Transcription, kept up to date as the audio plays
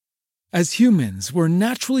As humans, we're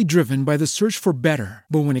naturally driven by the search for better.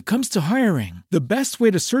 But when it comes to hiring, the best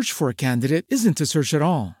way to search for a candidate isn't to search at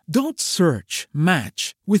all. Don't search,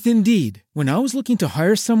 match with Indeed. When I was looking to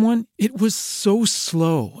hire someone, it was so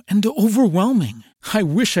slow and overwhelming. I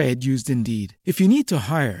wish I had used Indeed. If you need to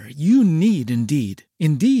hire, you need Indeed.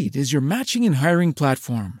 Indeed is your matching and hiring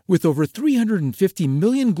platform with over 350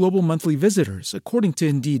 million global monthly visitors, according to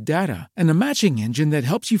Indeed data, and a matching engine that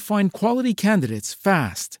helps you find quality candidates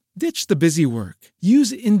fast. Ditch the busy work.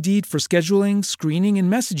 Use Indeed for scheduling, screening,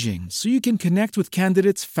 and messaging so you can connect with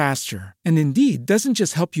candidates faster. And Indeed doesn't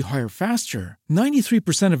just help you hire faster.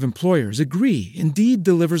 93% of employers agree Indeed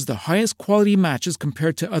delivers the highest quality matches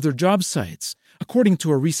compared to other job sites, according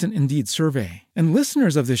to a recent Indeed survey. And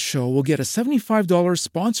listeners of this show will get a $75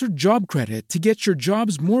 sponsored job credit to get your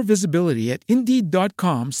jobs more visibility at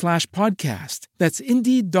Indeed.com/podcast. That's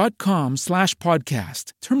Indeed.com/podcast.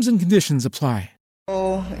 Terms and conditions apply.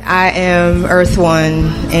 I am Earth One,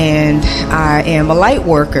 and I am a light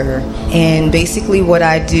worker. And basically what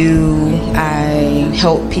I do, I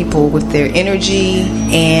help people with their energy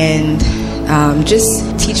and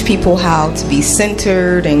just teach people how to be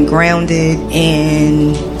centered and grounded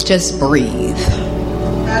and just breathe.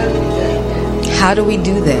 How do we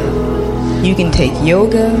do that? You can take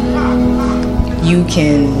yoga. You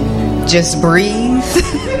can just breathe.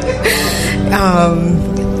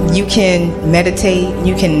 You can meditate.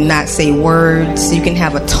 You can not say words. You can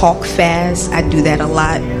have a talk fast. I do that a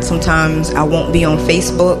lot. Sometimes I won't be on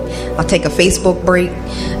Facebook. I'll take a Facebook break,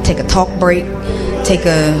 take a talk break, take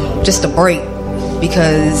just a break,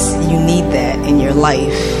 because you need that in your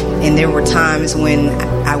life. And there were times when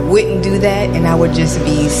I wouldn't do that, and I would just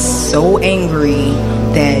be so angry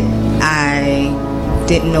that I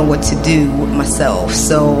didn't know what to do with myself.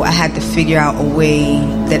 So I had to figure out a way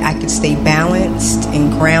that I could stay balanced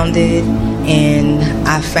and grounded, and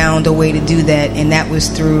I found a way to do that, and that was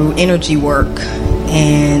through energy work.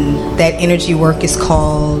 And that energy work is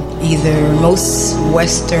called, either most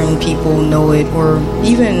Western people know it, or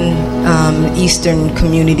even Eastern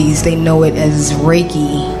communities, they know it as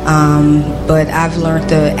Reiki. But I've learned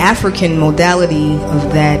the African modality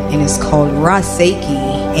of that, and it's called Raseiki.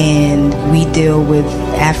 And we deal with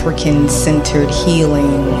African-centered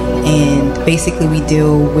healing. And basically we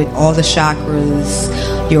deal with all the chakras,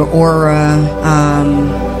 your aura,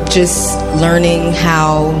 just learning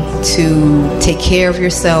how to take care of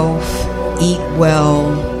yourself, eat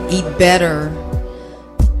well, eat better.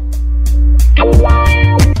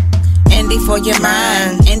 Indie for your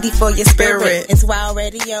mind, indie for your spirit. It's Wild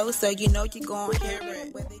Radio, so you know you're gonna hear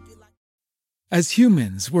it. As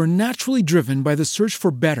humans, we're naturally driven by the search for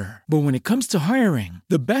better. But when it comes to hiring,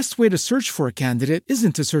 the best way to search for a candidate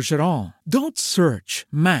isn't to search at all. Don't search,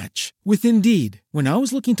 match with Indeed. When I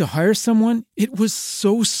was looking to hire someone, it was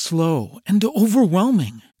so slow and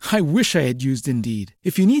overwhelming. I wish I had used Indeed.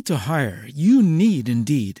 If you need to hire, you need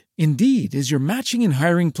Indeed. Indeed is your matching and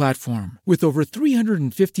hiring platform with over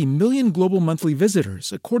 350 million global monthly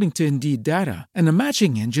visitors, according to Indeed data, and a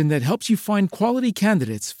matching engine that helps you find quality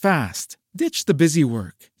candidates fast. Ditch the busy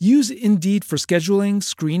work. Use Indeed for scheduling,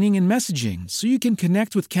 screening, and messaging so you can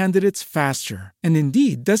connect with candidates faster. And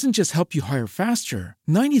Indeed doesn't just help you hire faster.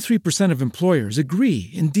 93% of employers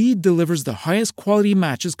agree Indeed delivers the highest quality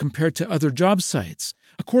matches compared to other job sites,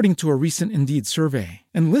 according to a recent Indeed survey.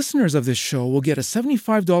 And listeners of this show will get a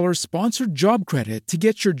 $75 sponsored job credit to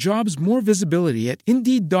get your jobs more visibility at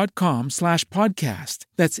Indeed.com/podcast.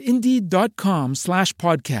 That's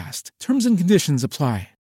Indeed.com/podcast. Terms and conditions apply.